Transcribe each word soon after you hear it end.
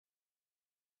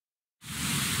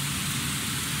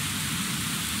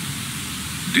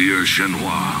Dear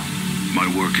Shenhua, my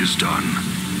work is done.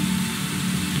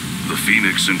 The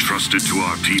phoenix entrusted to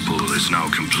our people is now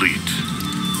complete.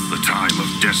 The time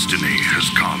of destiny has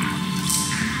come.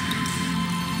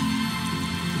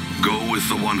 Go with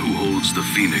the one who holds the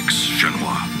phoenix,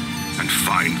 Shenhua, and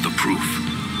find the proof.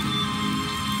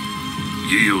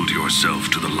 Yield yourself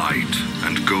to the light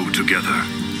and go together.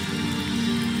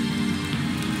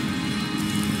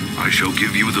 I shall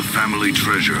give you the family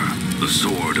treasure, the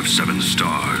Sword of 7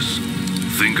 Stars.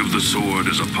 Think of the sword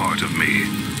as a part of me,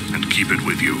 and keep it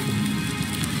with you.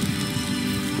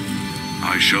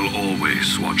 I shall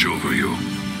always watch over you.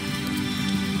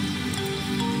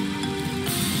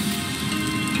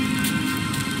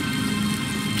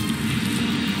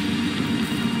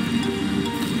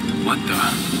 What the?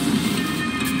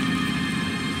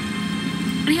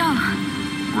 Ryo.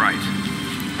 Right.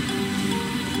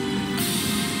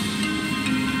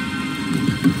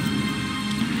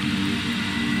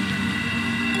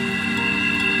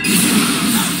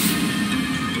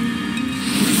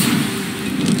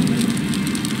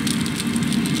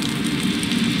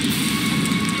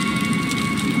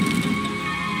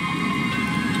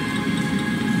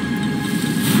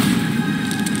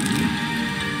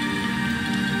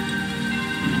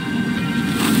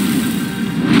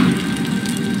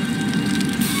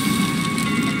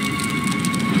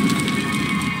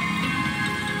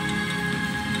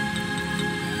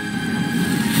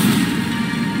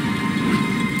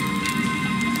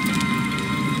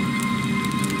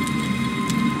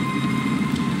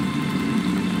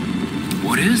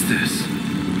 What is this?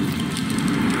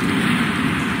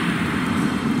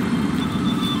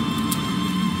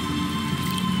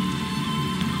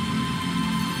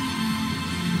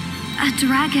 A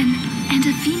dragon and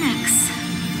a phoenix.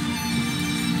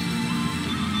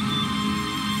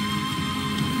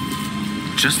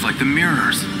 Just like the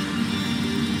mirrors.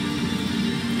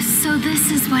 So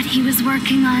this is what he was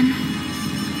working on.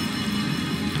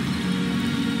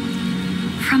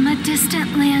 From a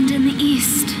distant land in the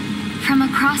east, from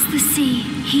across the sea,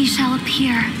 he shall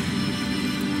appear.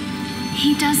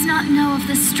 He does not know of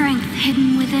the strength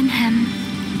hidden within him.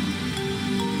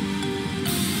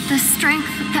 The strength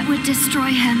that would destroy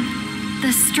him.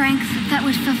 The strength that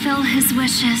would fulfill his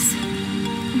wishes.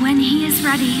 When he is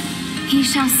ready, he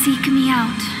shall seek me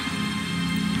out.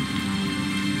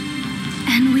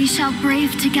 And we shall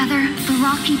brave together the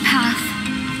rocky path.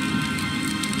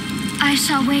 I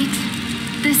shall wait.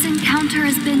 This encounter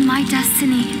has been my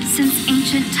destiny since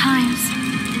ancient times.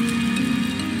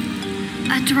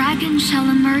 A dragon shall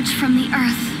emerge from the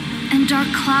earth, and dark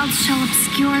clouds shall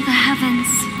obscure the heavens.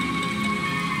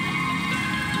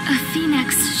 A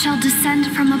phoenix shall descend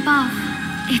from above.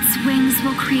 Its wings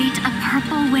will create a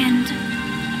purple wind.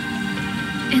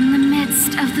 In the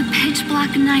midst of the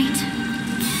pitch-black night,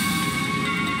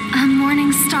 a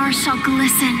morning star shall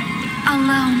glisten,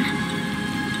 alone.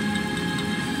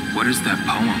 What is that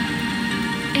poem?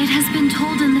 It has been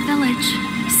told in the village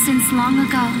since long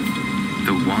ago.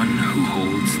 The one who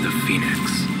holds the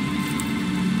phoenix.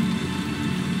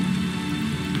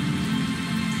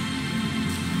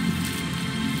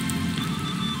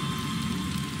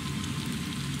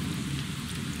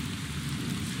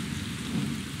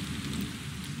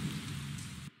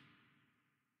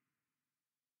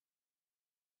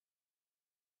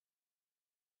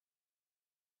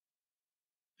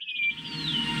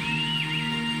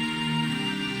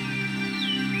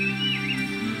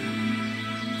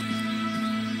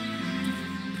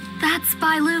 That's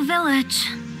Bailu Village.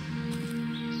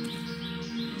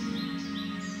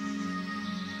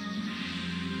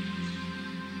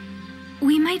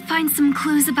 We might find some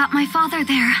clues about my father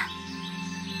there.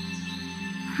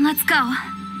 Let's go.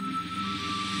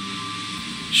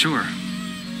 Sure.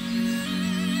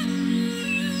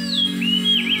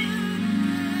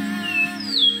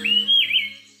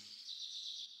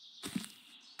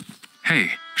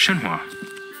 Hey, Shenhua.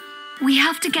 We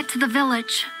have to get to the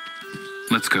village.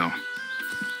 Let's go.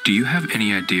 Do you have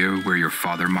any idea where your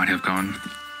father might have gone?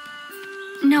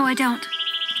 No, I don't.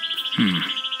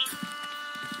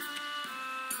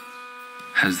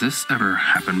 Has this ever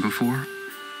happened before?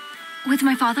 With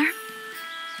my father?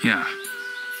 Yeah.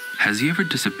 Has he ever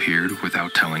disappeared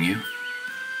without telling you?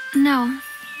 No,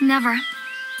 never.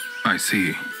 I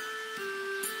see.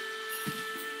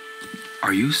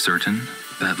 Are you certain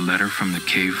that letter from the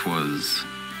cave was...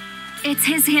 It's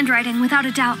his handwriting, without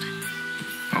a doubt.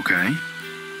 Okay.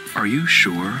 Are you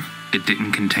sure it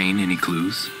didn't contain any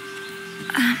clues?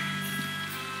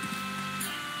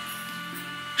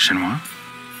 Shenhua?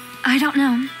 I don't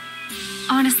know.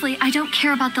 Honestly, I don't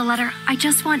care about the letter. I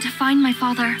just want to find my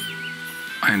father.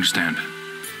 I understand.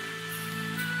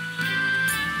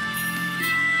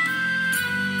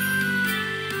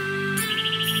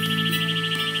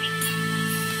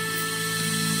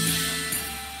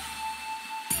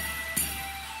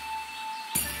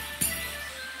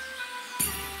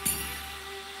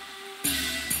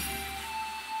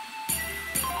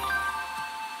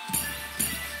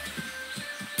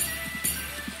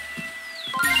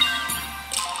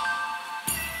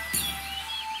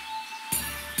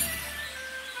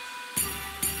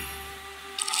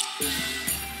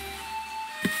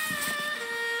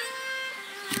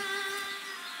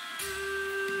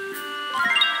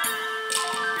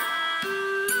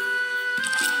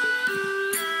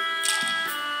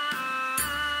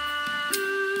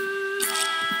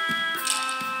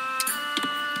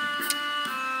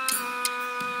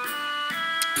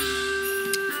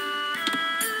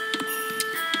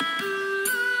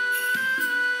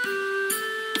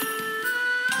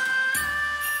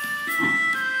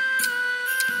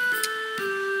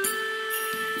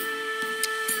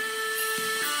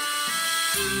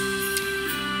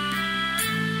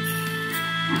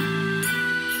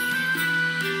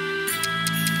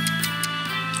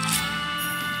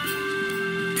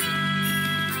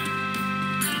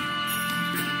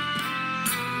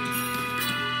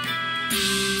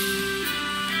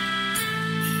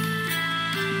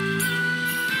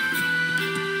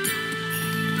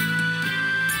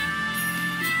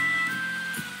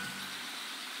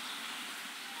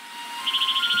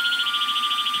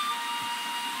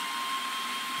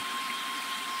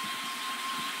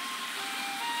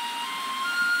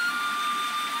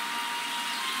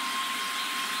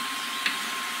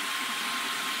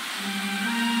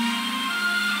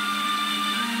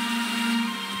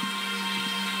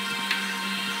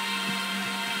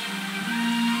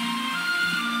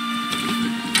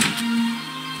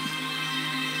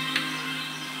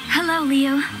 Hello,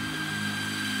 Liu.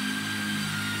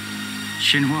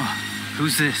 Shenmu,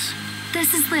 who's this?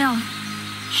 This is Liu.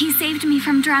 He saved me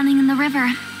from drowning in the river.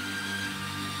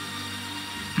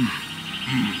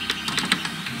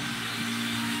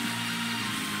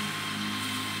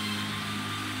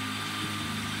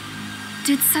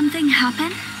 Did something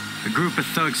happen? A group of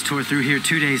thugs tore through here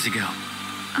 2 days ago.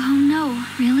 Oh no,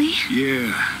 really?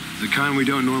 Yeah, the kind we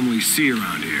don't normally see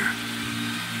around here.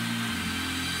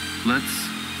 Let's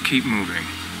keep moving.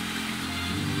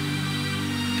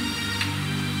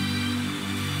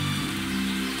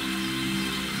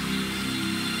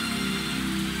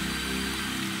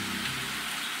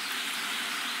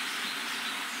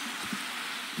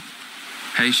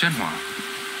 Hey, Shenhua.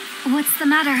 What's the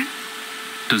matter?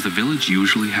 Does the village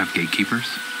usually have gatekeepers?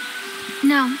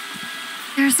 No,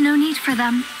 there's no need for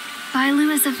them.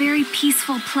 Bailu is a very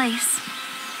peaceful place.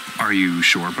 Are you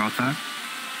sure about that?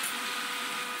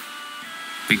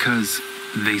 Because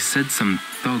they said some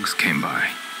thugs came by.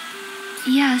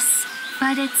 Yes,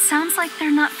 but it sounds like they're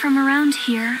not from around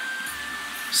here.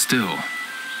 Still,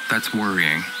 that's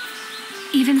worrying.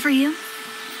 Even for you?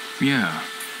 Yeah.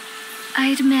 I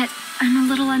admit, I'm a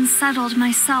little unsettled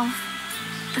myself.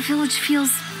 The village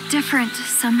feels different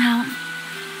somehow.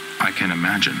 I can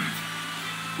imagine.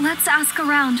 Let's ask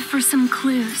around for some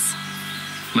clues.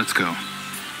 Let's go.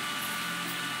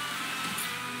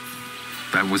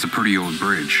 That was a pretty old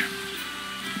bridge.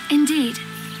 Indeed,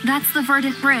 that's the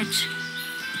Verdict Bridge.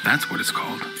 That's what it's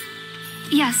called.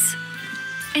 Yes,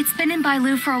 it's been in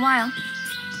Bailu for a while.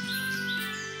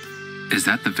 Is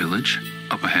that the village?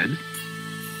 Up ahead?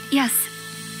 Yes,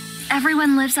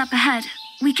 everyone lives up ahead.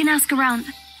 We can ask around.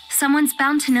 Someone's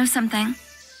bound to know something.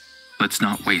 Let's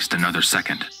not waste another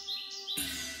second.